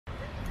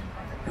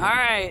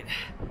Alright,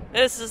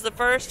 this is the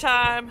first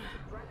time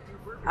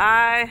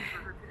I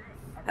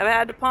have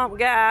had to pump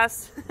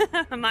gas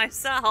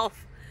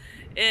myself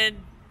in,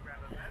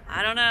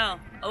 I don't know,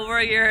 over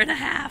a year and a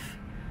half.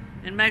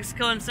 In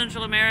Mexico and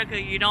Central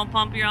America, you don't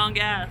pump your own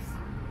gas.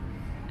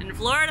 In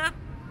Florida,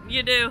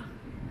 you do.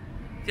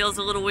 Feels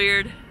a little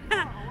weird.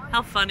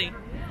 How funny.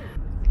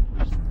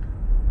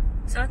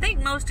 So I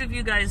think most of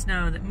you guys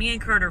know that me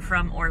and Kurt are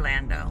from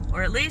Orlando,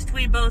 or at least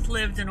we both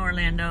lived in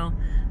Orlando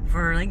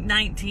for like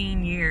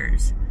 19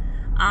 years.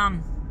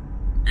 And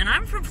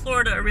I'm from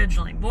Florida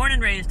originally, born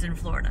and raised in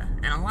Florida.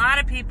 And a lot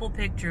of people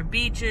picture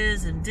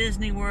beaches and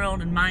Disney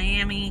World and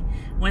Miami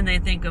when they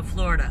think of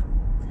Florida.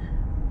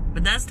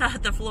 But that's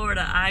not the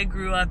Florida I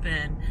grew up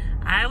in.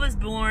 I was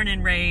born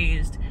and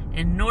raised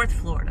in North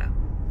Florida,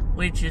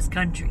 which is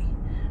country.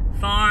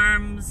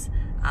 Farms,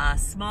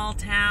 small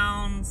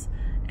towns,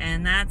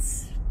 and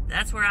that's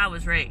where I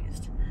was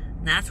raised.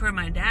 And that's where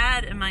my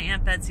dad and my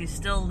Aunt Betsy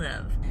still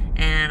live.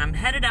 And I'm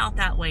headed out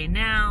that way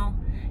now,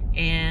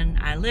 and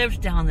I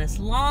lived down this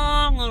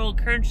long little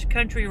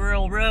country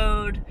rural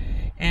road,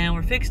 and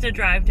we're fixing to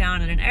drive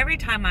down it. And every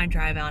time I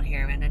drive out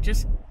here, and I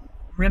just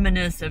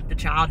reminisce of the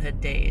childhood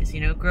days.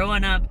 You know,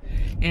 growing up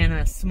in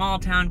a small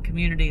town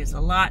community is a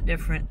lot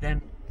different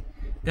than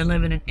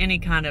living in any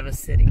kind of a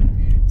city.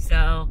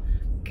 So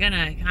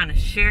gonna kind of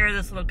share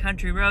this little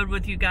country road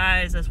with you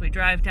guys as we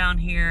drive down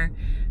here,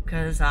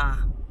 because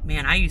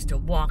man, I used to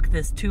walk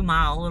this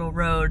 2-mile little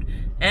road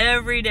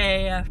every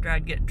day after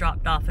I'd get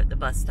dropped off at the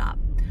bus stop.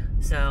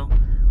 So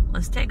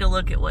let's take a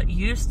look at what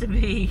used to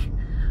be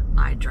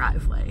my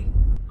driveway.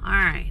 All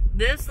right,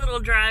 this little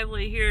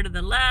driveway here to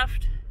the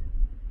left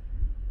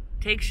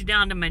takes you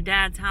down to my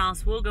dad's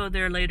house. We'll go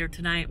there later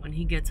tonight when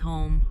he gets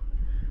home.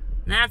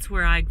 And that's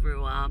where I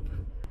grew up.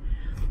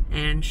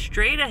 And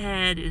straight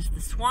ahead is the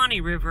Swanee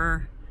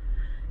River.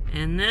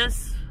 And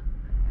this,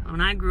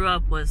 when I grew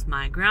up, was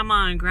my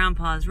grandma and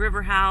grandpa's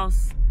river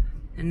house.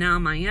 And now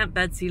my Aunt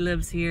Betsy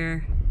lives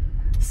here.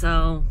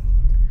 So,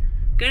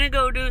 gonna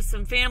go do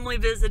some family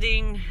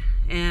visiting,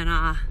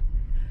 and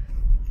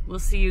we'll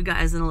see you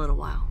guys in a little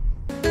while.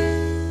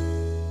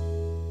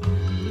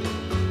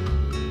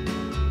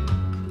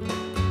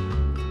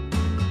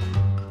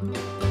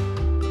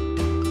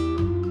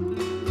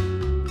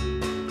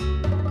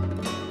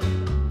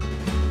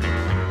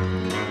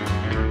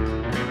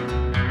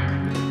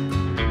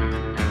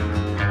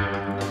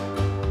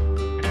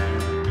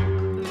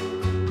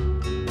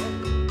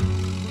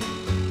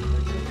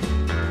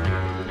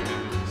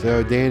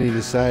 So Danny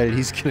decided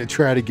he's going to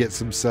try to get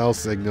some cell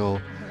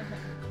signal.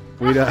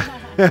 We don't.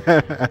 It's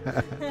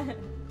the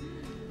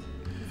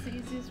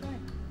easiest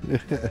way.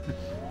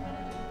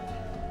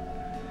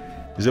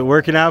 Is it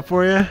working out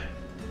for you?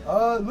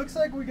 It looks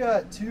like we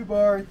got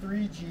 2-bar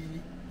 3G.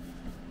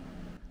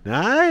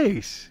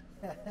 Nice.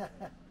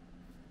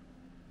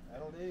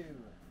 That'll do.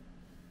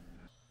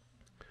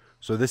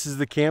 So this is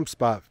the camp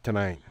spot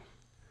tonight.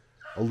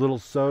 A little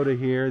soda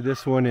here.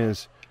 This one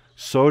is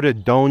Soda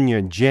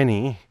Doña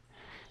Jenny.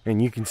 And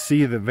you can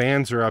see the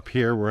vans are up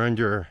here. We're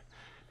under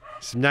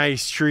some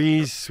nice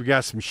trees. We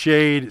got some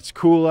shade. It's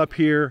cool up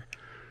here.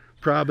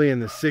 Probably in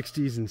the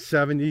 60s and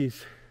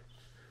 70s.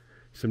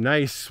 Some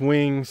nice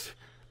swings.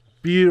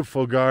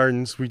 Beautiful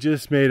gardens. We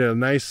just made a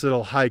nice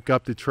little hike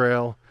up the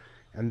trail.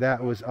 And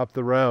that was up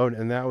the road.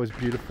 And that was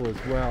beautiful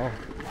as well.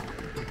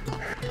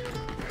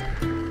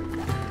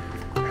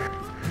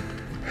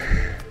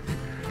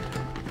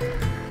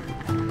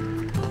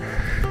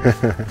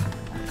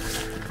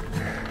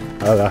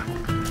 Hola.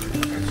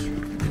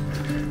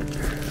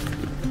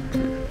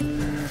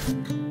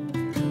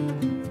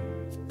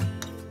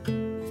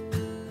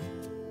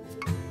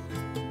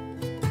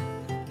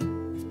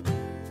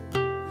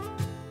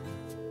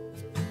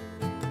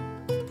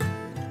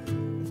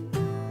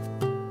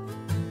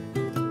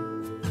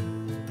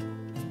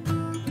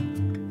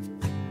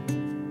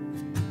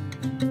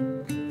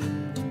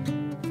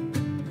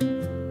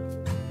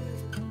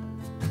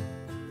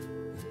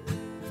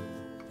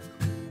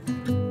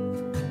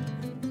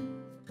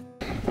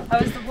 How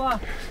was the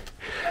walk?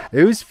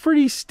 It was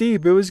pretty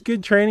steep. It was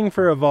good training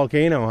for a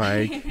volcano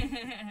hike.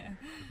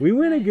 We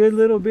went a good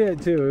little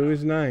bit too. It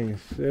was nice.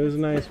 It was a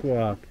nice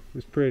walk. It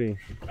was pretty.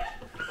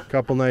 A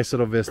couple nice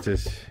little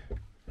vistas.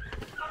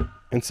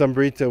 And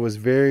sombrita was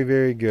very,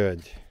 very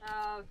good.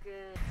 Oh,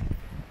 good.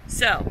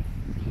 So,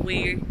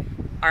 we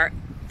are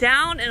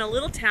down in a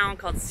little town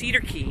called Cedar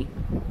Key.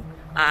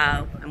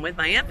 I'm with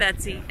my Aunt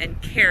Betsy and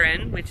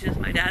Karen, which is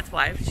my dad's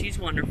wife. She's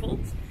wonderful.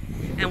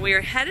 And we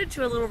are headed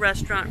to a little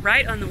restaurant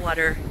right on the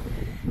water.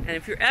 And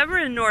if you're ever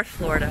in North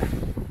Florida,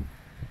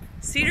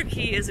 Cedar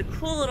Key is a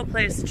cool little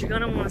place that you're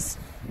going to want to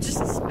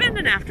just spend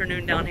an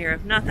afternoon down here,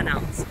 if nothing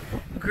else.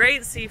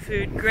 Great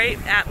seafood, great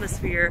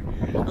atmosphere,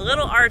 a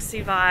little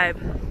artsy vibe,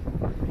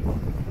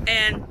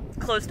 and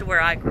close to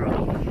where I grew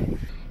up.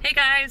 Hey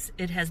guys,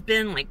 it has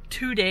been like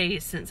 2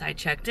 days since I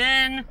checked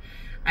in.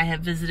 I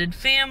have visited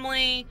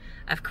family.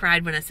 I've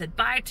cried when I said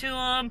bye to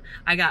them.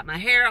 I got my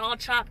hair all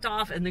chopped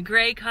off and the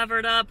gray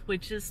covered up,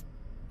 which is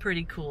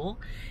pretty cool.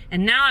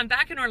 And now I'm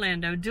back in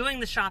Orlando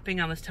doing the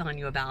shopping I was telling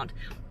you about.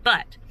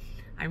 But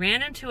I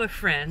ran into a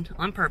friend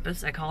on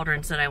purpose. I called her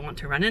and said, I want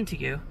to run into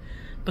you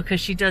because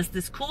she does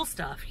this cool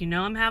stuff. You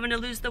know, I'm having to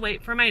lose the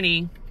weight for my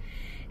knee.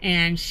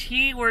 And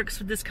she works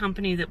with this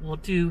company that will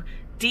do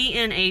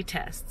DNA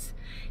tests.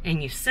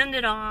 And you send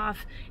it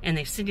off and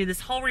they send you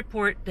this whole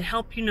report to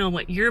help you know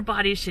what your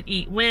body should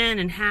eat when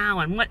and how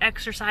and what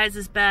exercise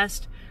is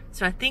best.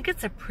 So I think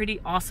it's a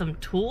pretty awesome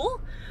tool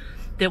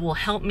that will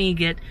help me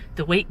get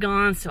the weight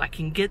gone so I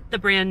can get the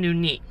brand new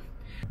knee.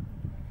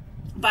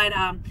 But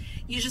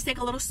you just take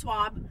a little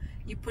swab,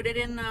 you put it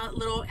in a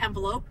little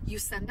envelope, you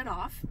send it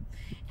off,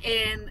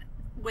 and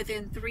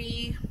within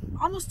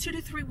almost 2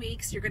 to 3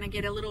 weeks, you're gonna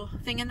get a little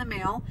thing in the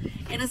mail,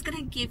 and it's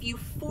gonna give you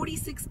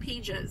 46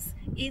 pages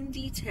in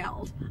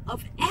detail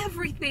of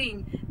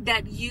everything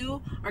that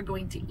you are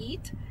going to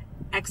eat,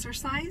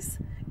 exercise,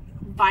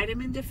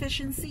 vitamin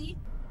deficiency.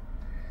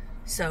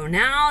 So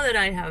now that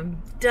I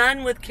have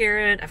done with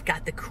Carrot, I've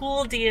got the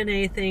cool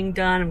DNA thing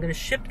done. I'm going to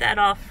ship that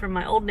off from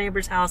my old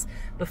neighbor's house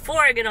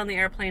before I get on the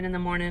airplane in the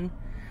morning.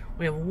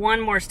 We have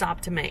one more stop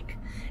to make.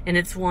 And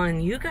it's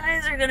one you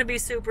guys are going to be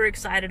super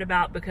excited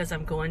about because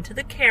I'm going to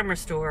the camera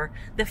store,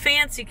 the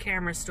fancy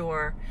camera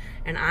store,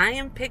 and I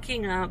am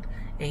picking up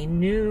a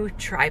new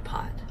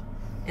tripod.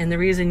 And the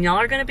reason y'all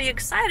are going to be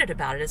excited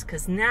about it is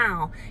because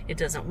now it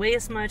doesn't weigh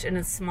as much and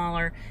it's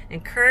smaller.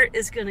 And Kurt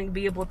is going to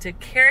be able to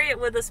carry it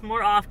with us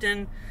more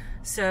often.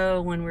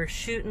 So when we're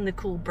shooting the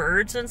cool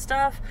birds and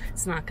stuff,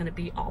 it's not going to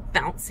be all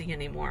bouncy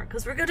anymore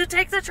because we're going to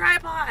take the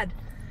tripod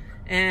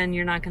and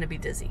you're not going to be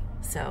dizzy.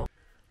 So,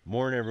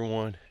 morning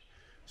everyone.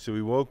 So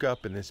we woke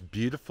up in this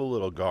beautiful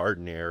little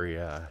garden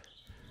area.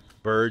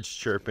 Birds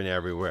chirping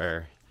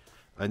everywhere.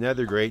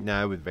 Another great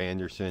night with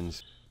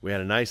Vandersons. We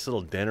had a nice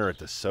little dinner at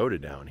the Soda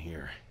down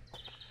here.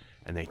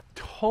 And they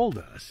told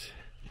us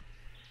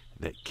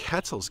that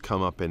quetzals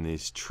come up in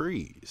these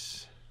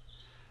trees.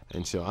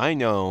 And so I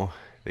know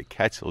that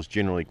quetzals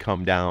generally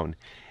come down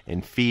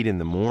and feed in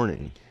the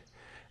morning.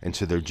 And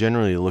so they're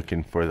generally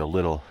looking for the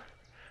little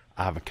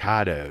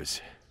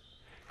avocados.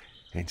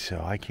 And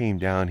so I came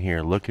down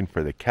here looking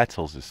for the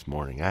quetzals this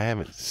morning. I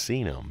haven't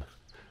seen them.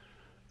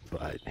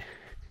 But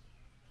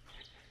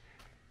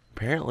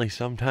apparently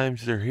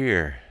sometimes they're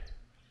here.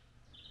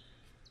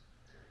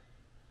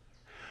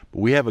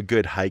 We have a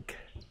good hike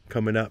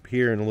coming up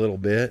here in a little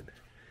bit.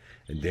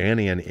 And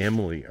Danny and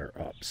Emily are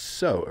up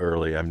so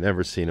early. I've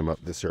never seen them up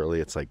this early.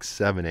 It's like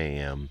 7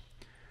 a.m.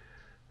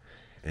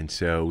 And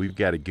so we've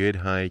got a good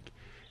hike.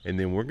 And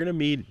then we're going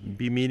to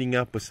be meeting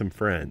up with some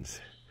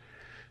friends.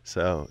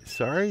 So,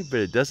 sorry,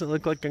 but it doesn't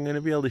look like I'm going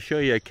to be able to show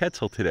you a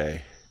quetzal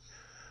today.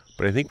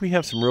 But I think we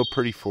have some real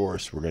pretty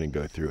forests we're going to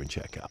go through and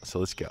check out. So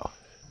let's go.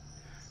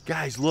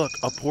 Guys, look,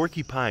 a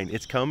porcupine.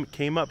 It's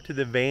came up to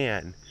the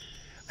van.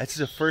 This is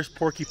the first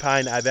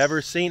porcupine I've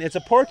ever seen. It's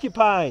a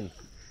porcupine.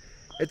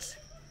 It's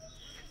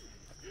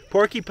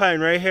porcupine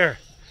right here.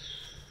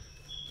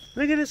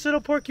 Look at this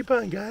little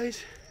porcupine,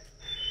 guys.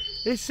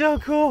 It's so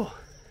cool.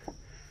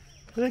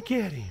 Look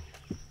at him.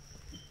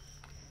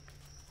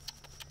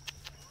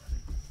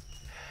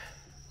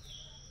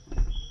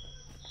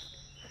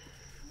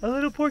 A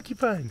little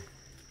porcupine.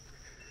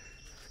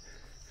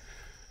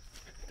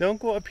 Don't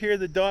go up here.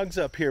 The dog's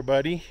up here,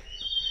 buddy.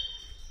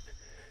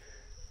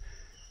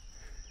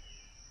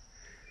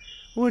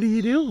 What are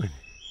you doing?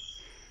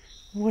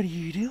 What are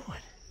you doing?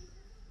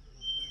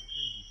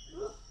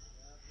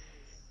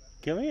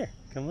 Come here.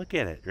 Come look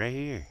at it right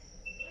here.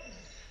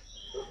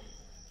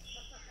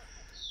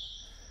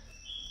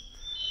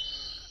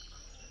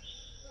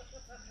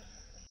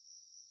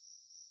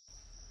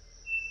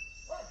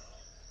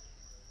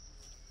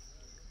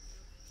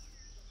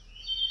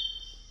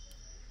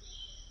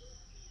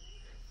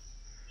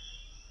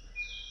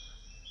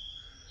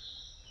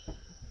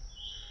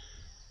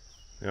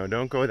 No,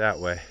 don't go that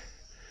way.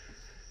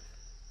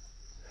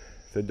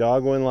 The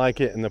dog wouldn't like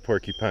it and the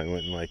porcupine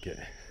wouldn't like it.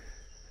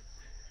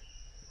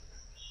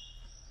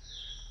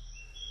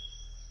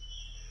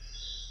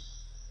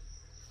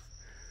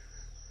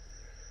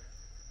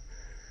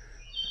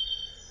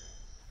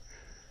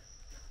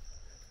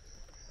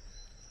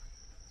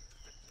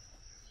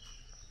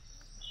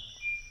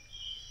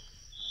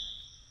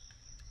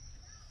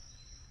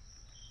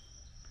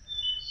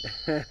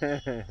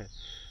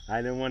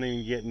 I didn't want him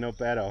to get no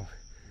pedo.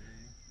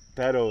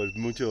 Pedo es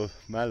mucho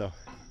malo.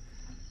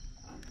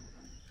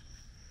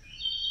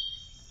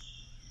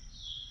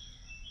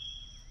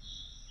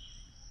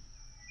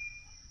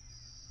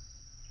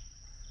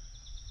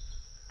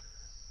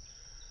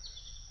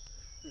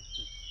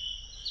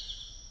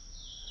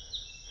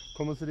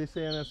 ¿Cómo se dice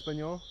en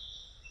español?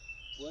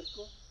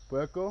 Puerco.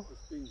 Puerco.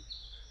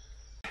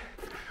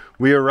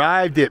 We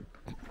arrived at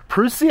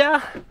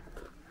Prussia.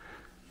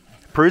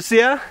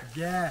 Prussia?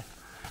 Yeah.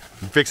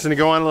 I'm fixing to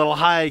go on a little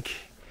hike.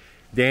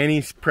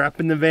 Danny's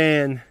prepping the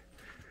van.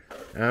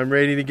 I'm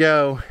ready to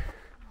go.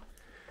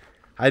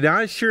 I'm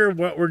not sure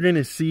what we're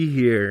gonna see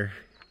here.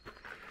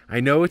 I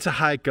know it's a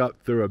hike up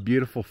through a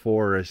beautiful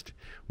forest.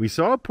 We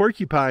saw a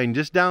porcupine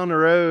just down the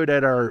road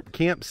at our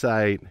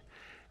campsite.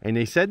 And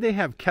they said they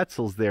have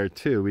quetzals there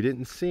too. We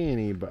didn't see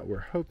any, but we're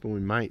hoping we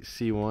might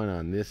see one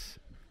on this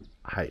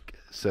hike.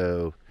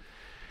 So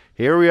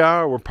here we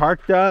are, we're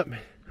parked up,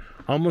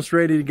 almost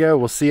ready to go.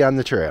 We'll see you on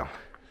the trail.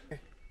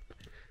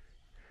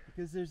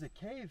 Because there's a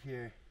cave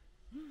here.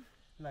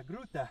 La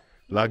Gruta.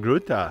 La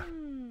Gruta.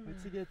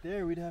 But to get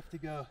there, we'd have to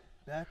go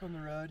back on the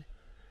road.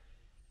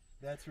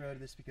 That's road,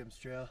 this becomes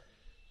trail.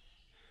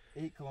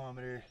 8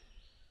 kilometer.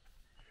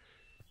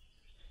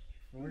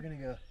 And we're gonna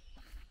go.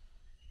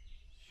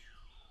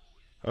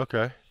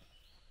 Okay.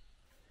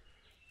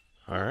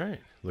 All right,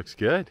 looks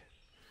good.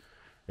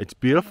 It's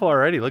beautiful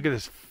already. Look at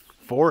this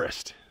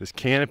forest, this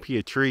canopy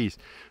of trees.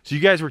 So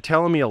you guys were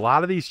telling me a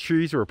lot of these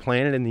trees were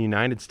planted in the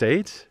United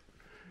States?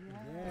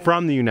 Yeah.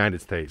 From the United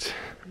States.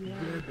 Yeah,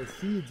 the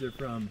seeds are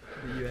from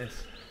the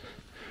US.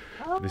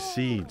 Oh, The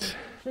seeds.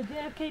 So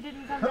JFK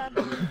didn't come down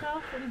to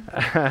himself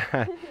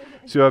and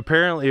So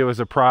apparently it was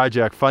a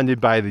project funded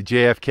by the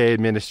JFK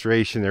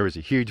administration. There was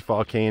a huge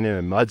volcano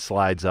and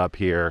mudslides up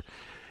here,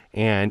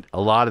 and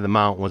a lot of the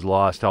mountain was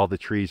lost. All the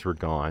trees were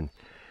gone.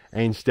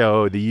 And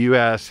so the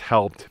US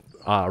helped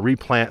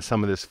replant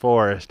some of this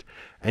forest.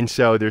 And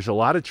so there's a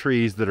lot of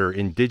trees that are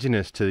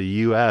indigenous to the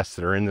US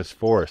that are in this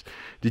forest.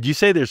 Did you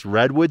say there's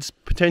redwoods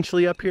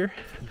potentially up here?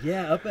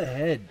 Yeah, up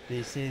ahead,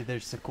 they say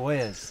there's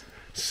sequoias.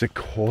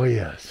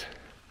 Sequoias.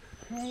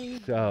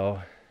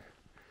 So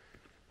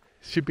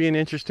should be an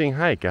interesting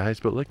hike,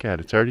 guys, but look at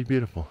it, it's already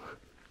beautiful.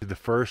 The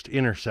first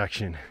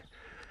intersection.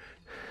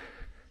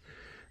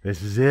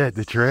 This is it,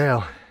 the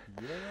trail.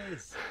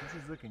 Yes,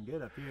 this is looking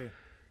good up here.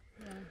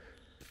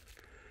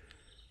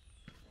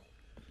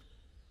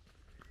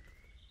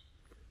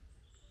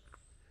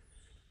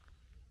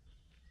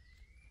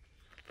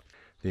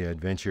 The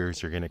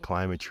adventurers are going to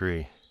climb a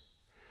tree.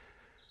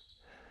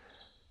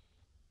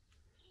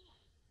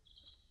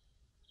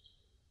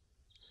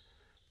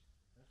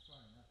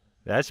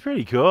 That's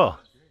pretty cool.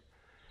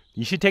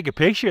 You should take a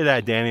picture of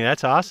that, Danny.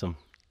 That's awesome.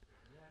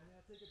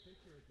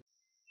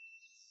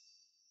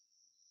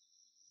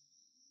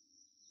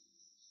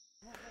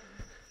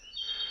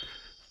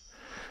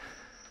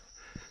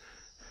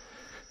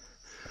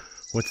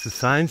 What's the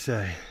sign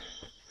say?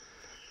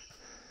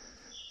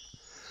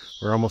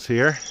 We're almost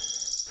here.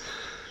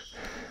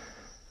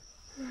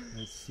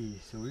 Let's see,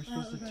 so we're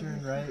supposed to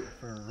turn right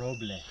for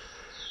Roble.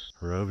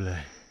 Roble.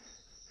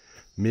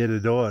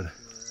 Mirador.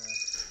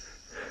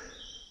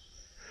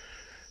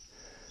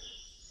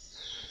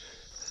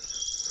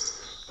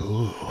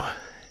 Ooh.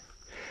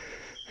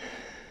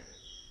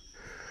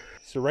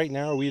 So right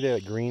now, are we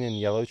the green and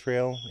yellow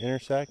trail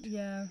intersect?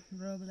 yeah,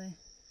 Roble.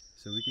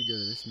 So we could go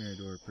to this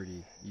Mirador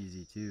pretty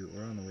easy too,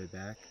 or on the way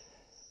back.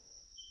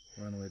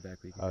 Or on the way back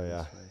we can Oh, go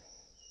yeah. this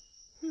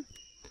way.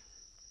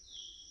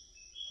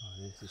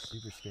 Oh, this is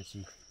super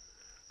sketchy.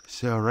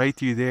 So right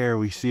through there,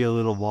 we see a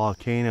little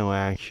volcano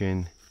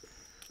action.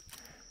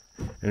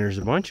 And there's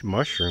a bunch of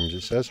mushrooms.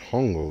 It says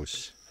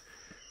hongos.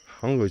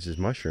 Hongos is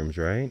mushrooms,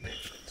 right?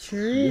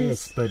 Sure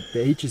Yes, but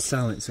the H is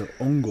silent, so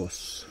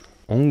hongos.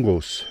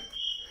 Hongos.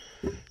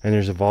 And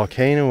there's a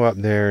volcano up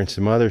there and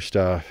some other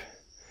stuff.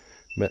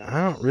 But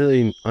I don't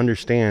really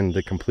understand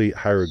the complete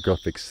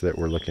hieroglyphics that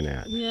we're looking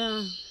at.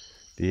 Yeah.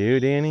 Do you,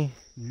 Danny?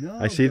 No,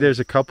 I see there's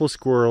a couple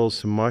squirrels,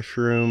 some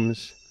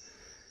mushrooms,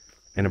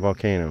 and a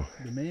volcano.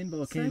 the main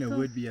volcano Circle?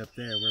 would be up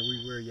there where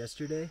we were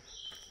yesterday.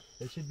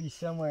 It should be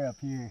somewhere up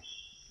here.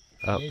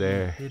 Up Maybe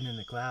there. hidden in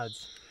the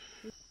clouds.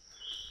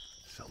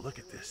 So look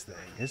at this thing.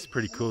 It's a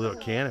pretty cool little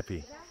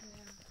canopy.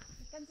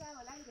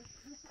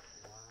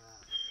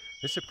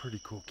 It's a pretty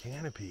cool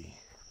canopy.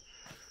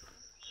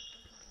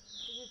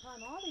 Did you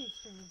climb all these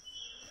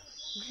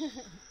trees?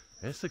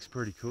 This looks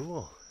pretty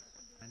cool.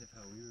 Kind of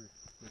how we were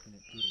looking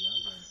at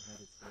Turiaga and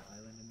had its little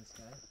island in the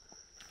sky.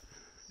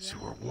 So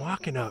we're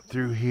walking up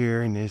through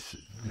here, and this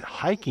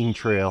hiking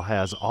trail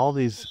has all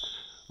these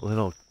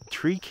little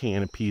tree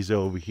canopies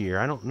over here.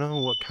 I don't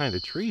know what kind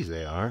of trees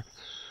they are,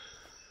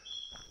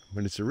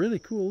 but it's a really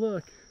cool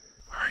look.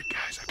 All right,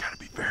 guys, I gotta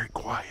be very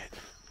quiet.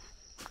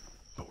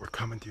 But we're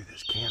coming through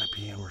this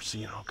canopy, and we're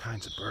seeing all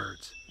kinds of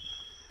birds.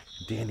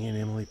 Danny and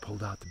Emily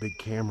pulled out the big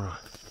camera.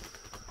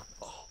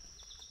 Oh,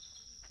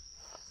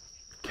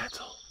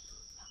 Quetzal.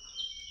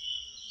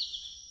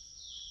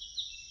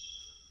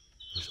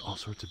 There's all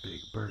sorts of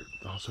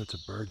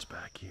birds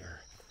back here,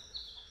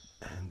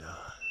 and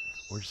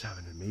we're just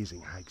having an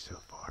amazing hike so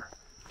far.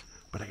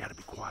 But I gotta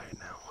be quiet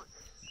now.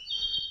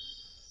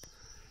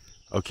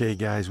 Okay,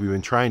 guys, we've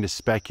been trying to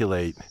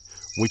speculate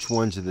which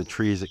ones are the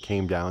trees that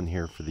came down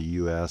here for the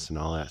U.S. and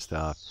all that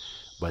stuff,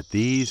 but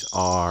these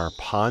are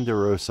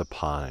ponderosa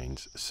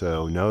pines,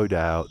 so no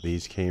doubt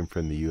these came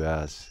from the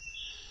U.S.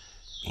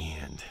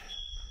 And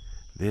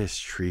this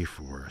tree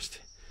forest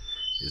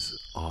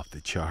is off the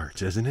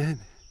charts, isn't it?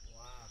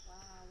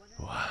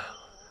 Wow.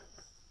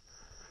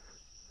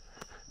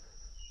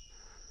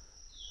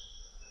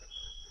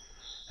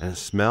 And it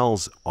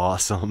smells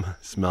awesome.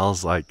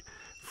 Smells like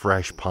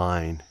fresh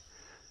pine.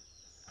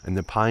 And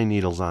the pine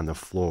needles on the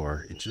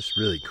floor. It's just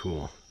really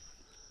cool.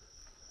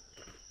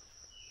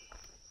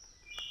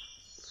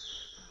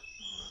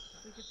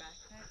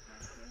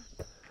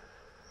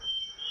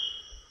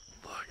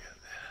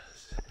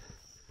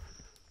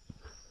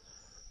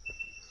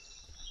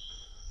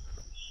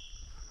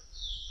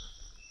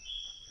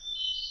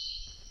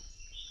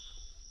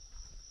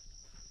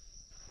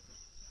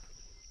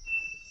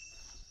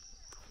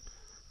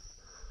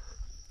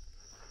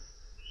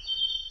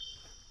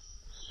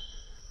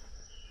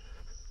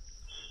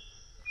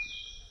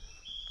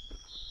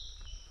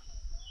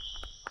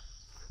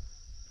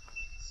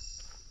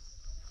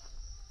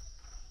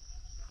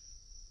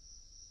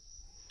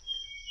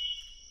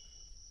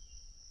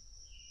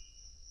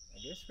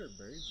 I guess for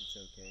birds it's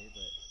okay,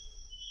 but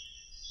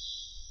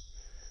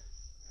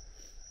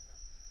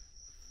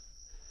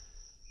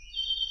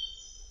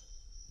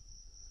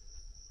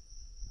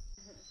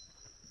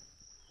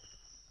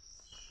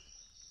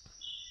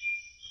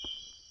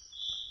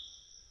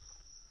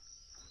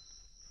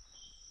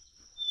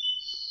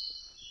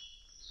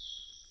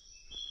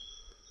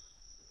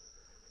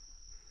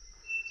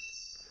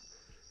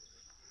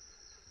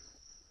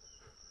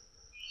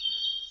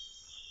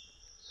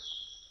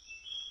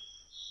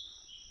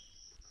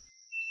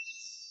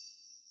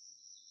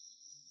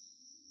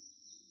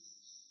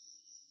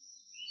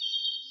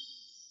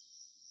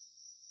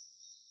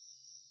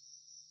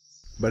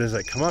But as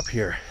I come up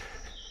here,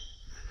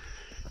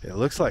 it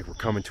looks like we're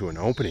coming to an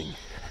opening,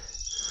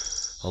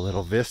 a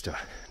little vista.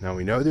 Now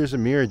we know there's a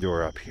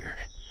mirador up here,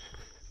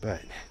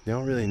 but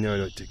don't really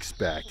know what to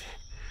expect.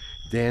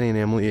 Danny and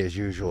Emily, as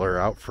usual, are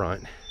out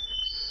front.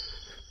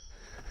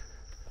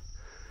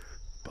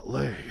 But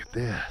look at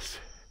this.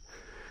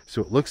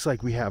 So it looks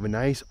like we have a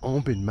nice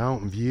open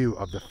mountain view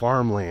of the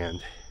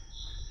farmland.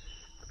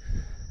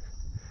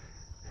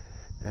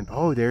 And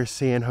oh, there's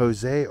San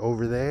Jose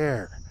over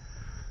there.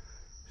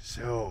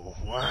 So,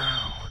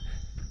 wow.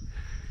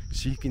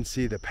 So you can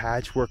see the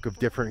patchwork of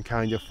different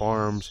kind of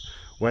farms,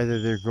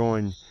 whether they're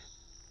growing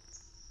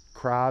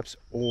crops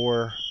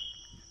or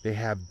they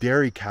have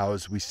dairy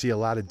cows. We see a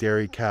lot of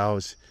dairy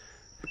cows,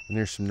 and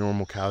there's some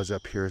normal cows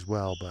up here as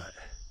well. But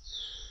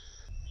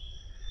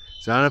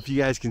so I don't know if you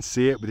guys can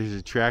see it, but there's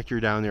a tractor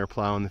down there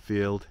plowing the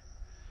field.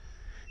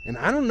 And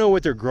I don't know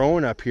what they're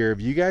growing up here.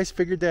 Have you guys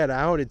figured that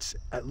out? It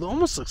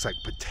almost looks like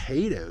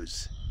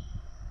potatoes.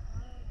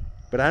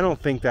 But I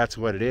don't think that's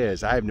what it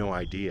is. I have no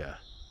idea.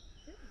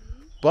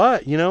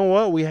 But you know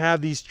what? We have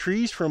these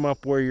trees from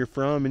up where you're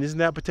from, and isn't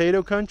that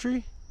potato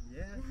country?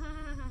 yeah.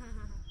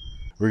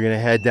 We're gonna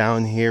head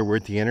down here. We're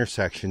at the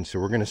intersection, so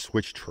we're gonna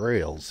switch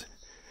trails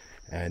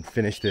and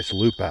finish this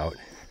loop out.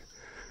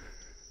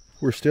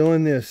 We're still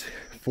in this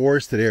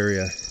forested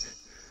area. It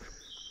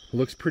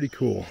looks pretty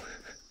cool.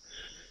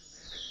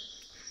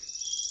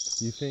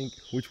 You think,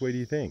 which way do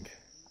you think?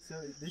 So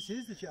this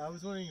is the trail. I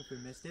was wondering if we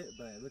missed it,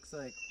 but it looks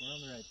like we're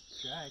on the right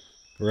track.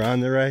 We're on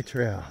the right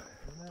trail.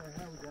 No matter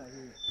how we got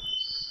here.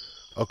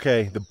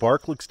 Okay, the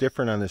bark looks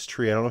different on this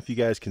tree. I don't know if you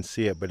guys can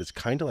see it, but it's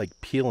kind of like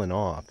peeling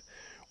off,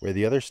 where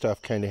the other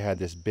stuff kind of had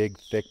this big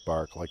thick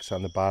bark like it's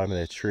on the bottom of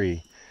the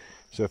tree.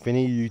 So if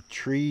any of you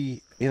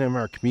tree in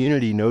our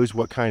community knows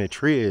what kind of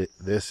tree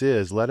this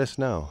is, let us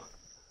know.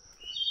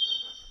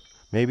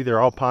 Maybe they're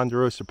all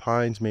ponderosa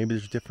pines, maybe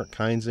there's different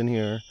kinds in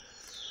here.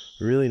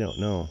 We really don't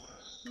know.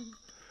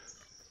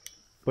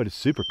 But it's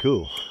super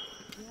cool.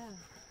 Yeah,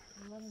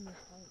 I'm loving this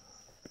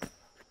light.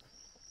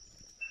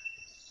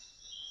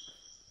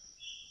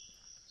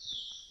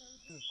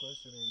 Move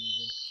closer, maybe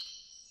even.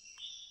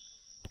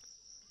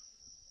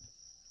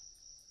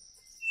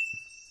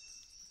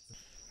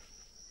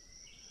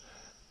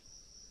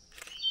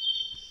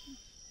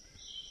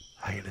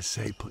 I gotta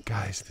say,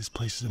 guys, this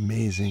place is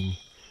amazing.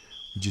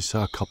 We just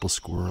saw a couple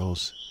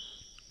squirrels,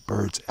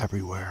 birds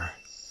everywhere.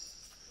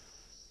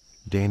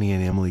 Danny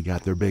and Emily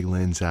got their big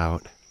lens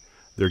out.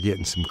 They're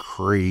getting some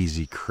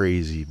crazy,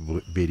 crazy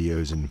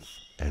videos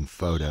and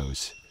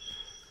photos.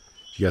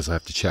 You guys will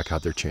have to check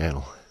out their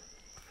channel.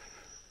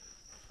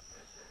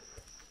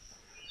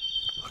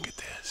 Look at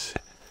this.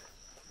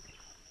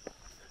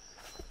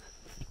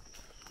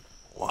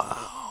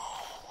 Wow.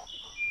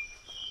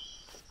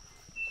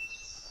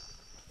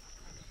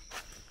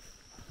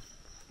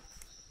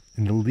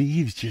 And the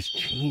leaves just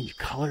change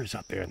colors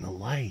up there in the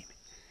light.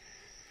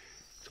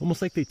 It's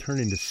almost like they turn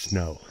into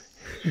snow.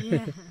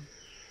 Yeah,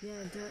 yeah,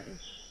 it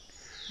does.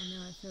 I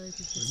know, I feel like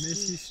it's just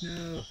Miss you,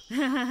 snow.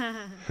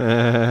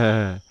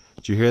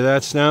 Did you hear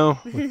that, Snow?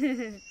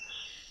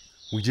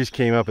 We just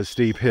came up a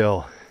steep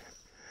hill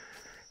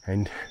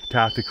and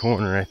topped the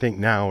corner. I think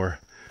now we're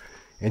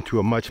into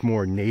a much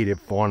more native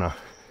fauna.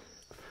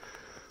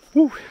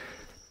 Woo!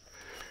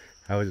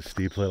 That was a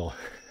steep little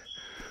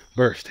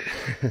burst.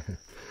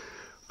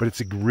 But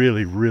it's a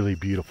really, really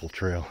beautiful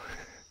trail.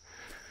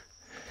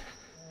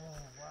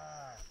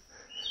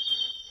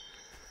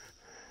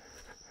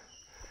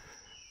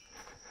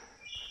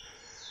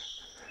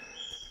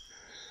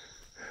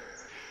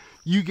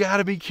 You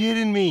gotta be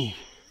kidding me.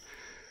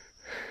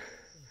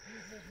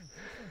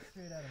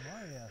 Straight out of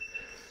Mario.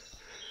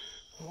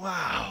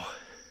 Wow.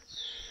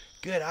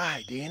 Good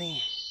eye,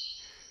 Danny.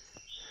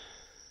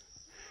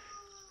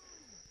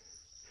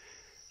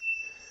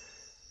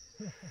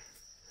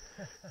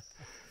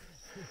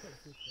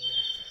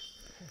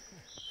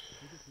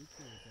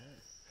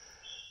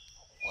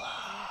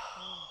 Wow.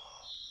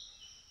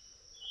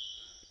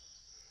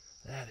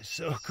 That is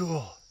so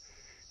cool.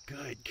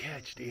 Good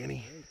catch,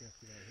 Danny.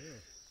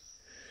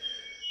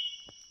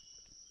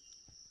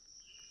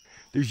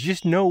 There's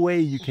just no way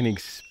you can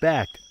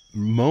expect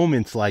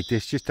moments like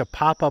this just to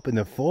pop up in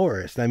the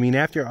forest. I mean,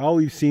 after all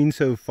we've seen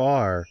so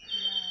far,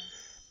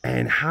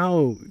 and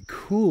how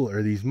cool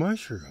are these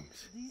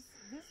mushrooms?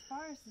 this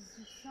forest is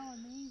just so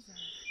amazing.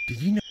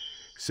 Did you know?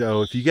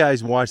 So if you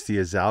guys watched the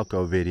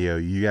Izalco video,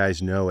 you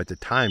guys know at the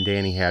time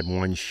Danny had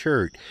one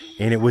shirt,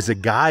 and it was a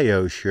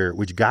Gallo shirt,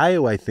 which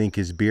Gallo I think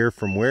is beer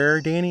from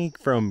where, Danny?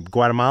 From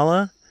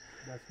Guatemala?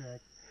 That's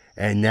correct.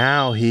 And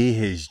now he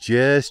has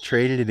just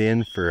traded it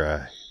in for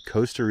a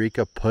Costa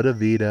Rica Pura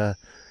Vida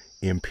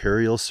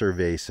Imperial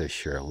Cerveza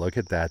shirt. Look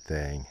at that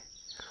thing.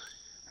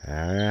 All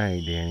right,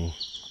 Danny.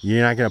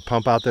 You're not going to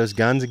pump out those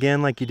guns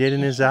again like you did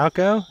in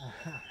Izalco?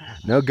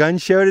 No gun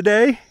show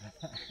today?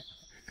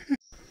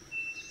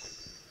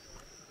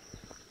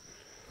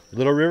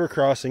 Little river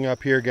crossing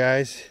up here,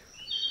 guys.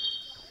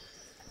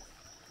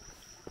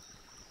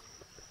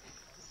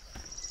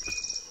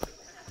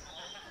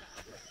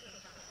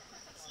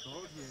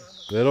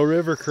 Little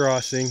river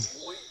crossing.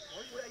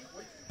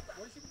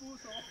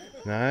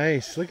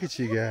 Nice. Look at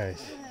you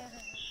guys.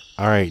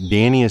 All right,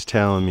 Danny is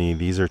telling me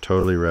these are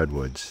totally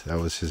redwoods. That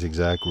was his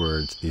exact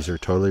words. These are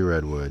totally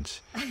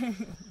redwoods.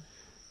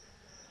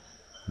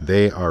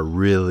 They are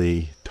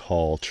really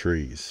tall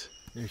trees.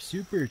 They're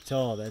super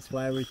tall. That's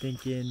why we're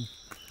thinking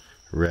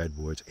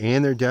Redwoods.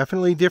 And they're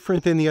definitely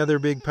different than the other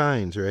big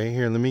pines, right?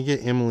 Here, let me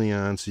get Emily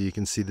on so you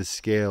can see the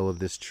scale of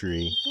this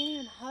tree. You can't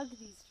even hug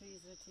these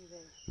trees, they're too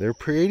big. They're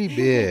pretty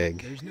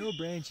big. there's no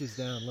branches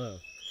down low.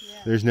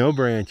 Yeah. There's no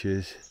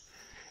branches.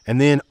 And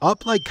then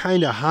up like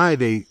kind of high,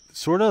 they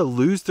sort of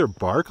lose their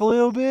bark a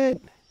little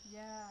bit.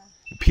 Yeah.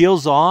 It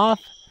peels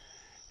off.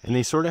 And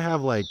they sort of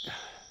have like,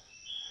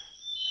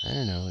 I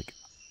don't know, like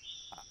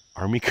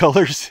army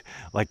colors,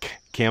 like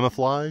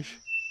camouflage.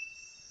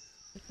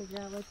 Figure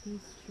out what these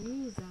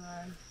trees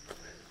are.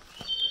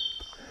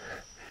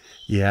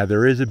 Yeah,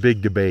 there is a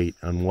big debate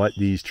on what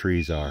these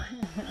trees are.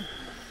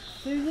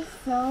 They're just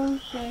so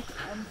thick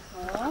and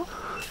tall.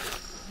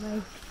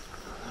 Like,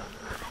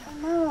 I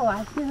don't know.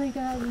 I feel like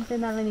there hasn't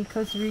been that many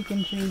Costa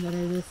Rican trees that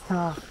are this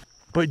tall.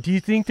 But do you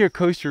think they're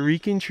Costa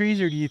Rican trees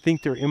or do you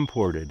think they're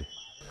imported?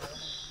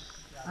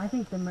 I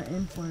think them are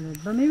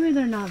imported, but maybe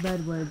they're not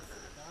redwoods.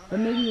 But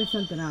maybe there's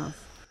something else.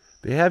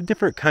 They have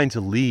different kinds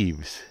of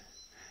leaves.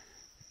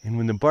 And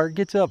when the bark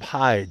gets up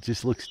high, it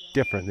just looks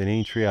different than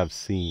any tree I've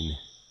seen.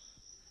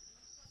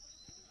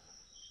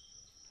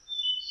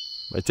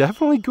 But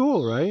definitely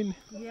cool, right?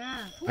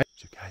 Yeah.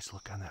 So guys,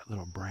 look on that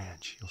little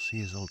branch. You'll see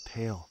his little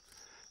tail.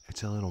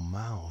 It's a little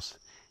mouse.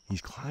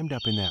 He's climbed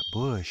up in that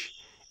bush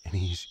and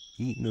he's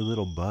eating the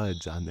little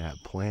buds on that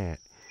plant.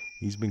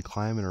 He's been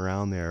climbing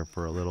around there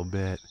for a little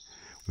bit.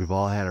 We've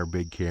all had our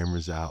big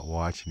cameras out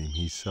watching him.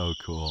 He's so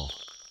cool.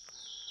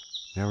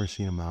 Never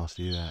seen a mouse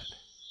do that.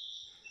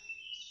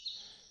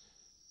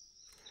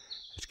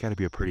 It's got to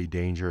be a pretty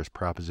dangerous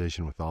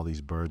proposition with all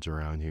these birds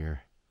around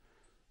here.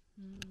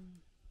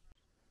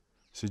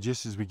 So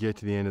just as we get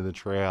to the end of the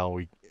trail,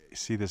 we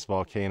see this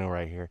volcano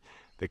right here.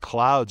 The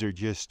clouds are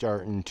just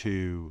starting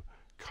to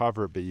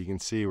cover it, but you can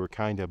see we're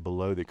kind of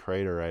below the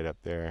crater right up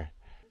there.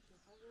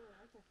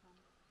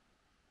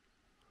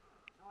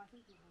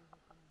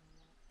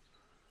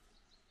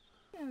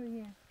 Oh,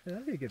 yeah.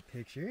 That'd be a good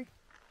picture.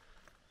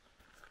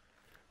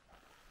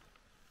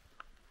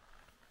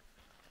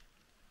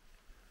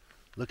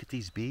 Look at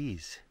these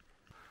bees.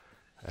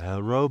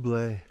 El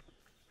Roble.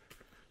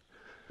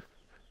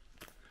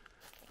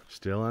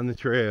 Still on the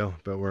trail,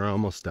 but we're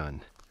almost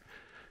done.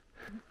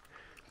 In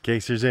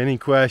case there's any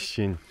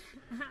question,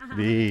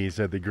 these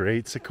are the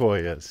great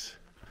sequoias.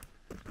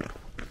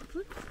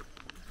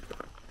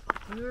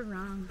 You were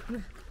wrong.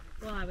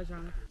 Well, I was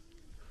wrong.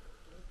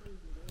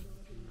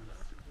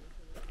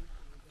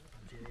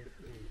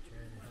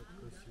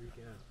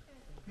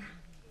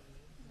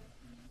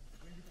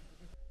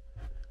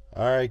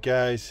 All right,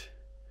 guys.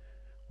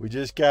 We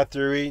just got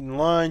through eating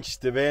lunch.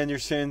 The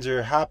Vandersons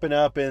are hopping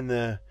up in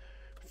the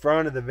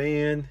front of the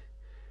van.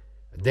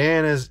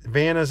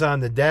 Vanna's on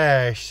the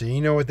dash, so you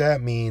know what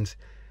that means.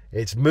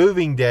 It's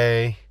moving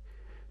day.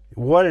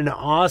 What an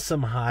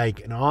awesome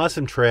hike, an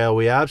awesome trail.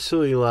 We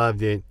absolutely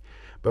loved it.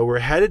 But we're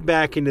headed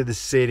back into the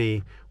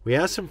city. We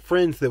have some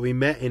friends that we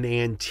met in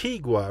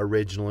Antigua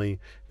originally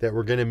that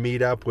we're going to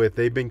meet up with.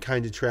 They've been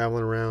kind of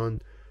traveling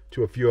around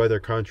to a few other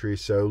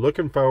countries. So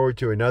looking forward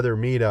to another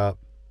meetup.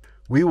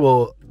 We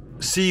will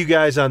see you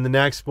guys on the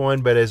next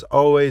one. But as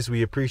always,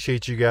 we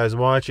appreciate you guys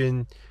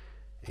watching.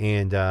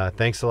 And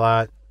thanks a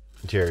lot.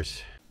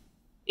 Cheers.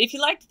 If you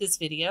liked this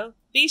video,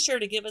 be sure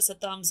to give us a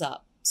thumbs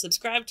up,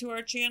 subscribe to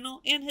our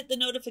channel, and hit the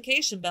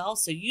notification bell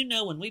so you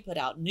know when we put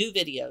out new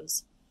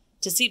videos.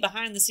 To see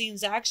behind the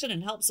scenes action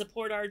and help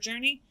support our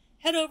journey,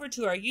 head over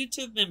to our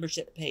YouTube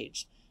membership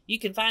page. You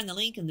can find the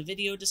link in the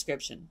video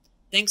description.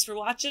 Thanks for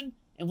watching,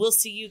 and we'll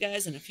see you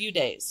guys in a few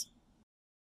days.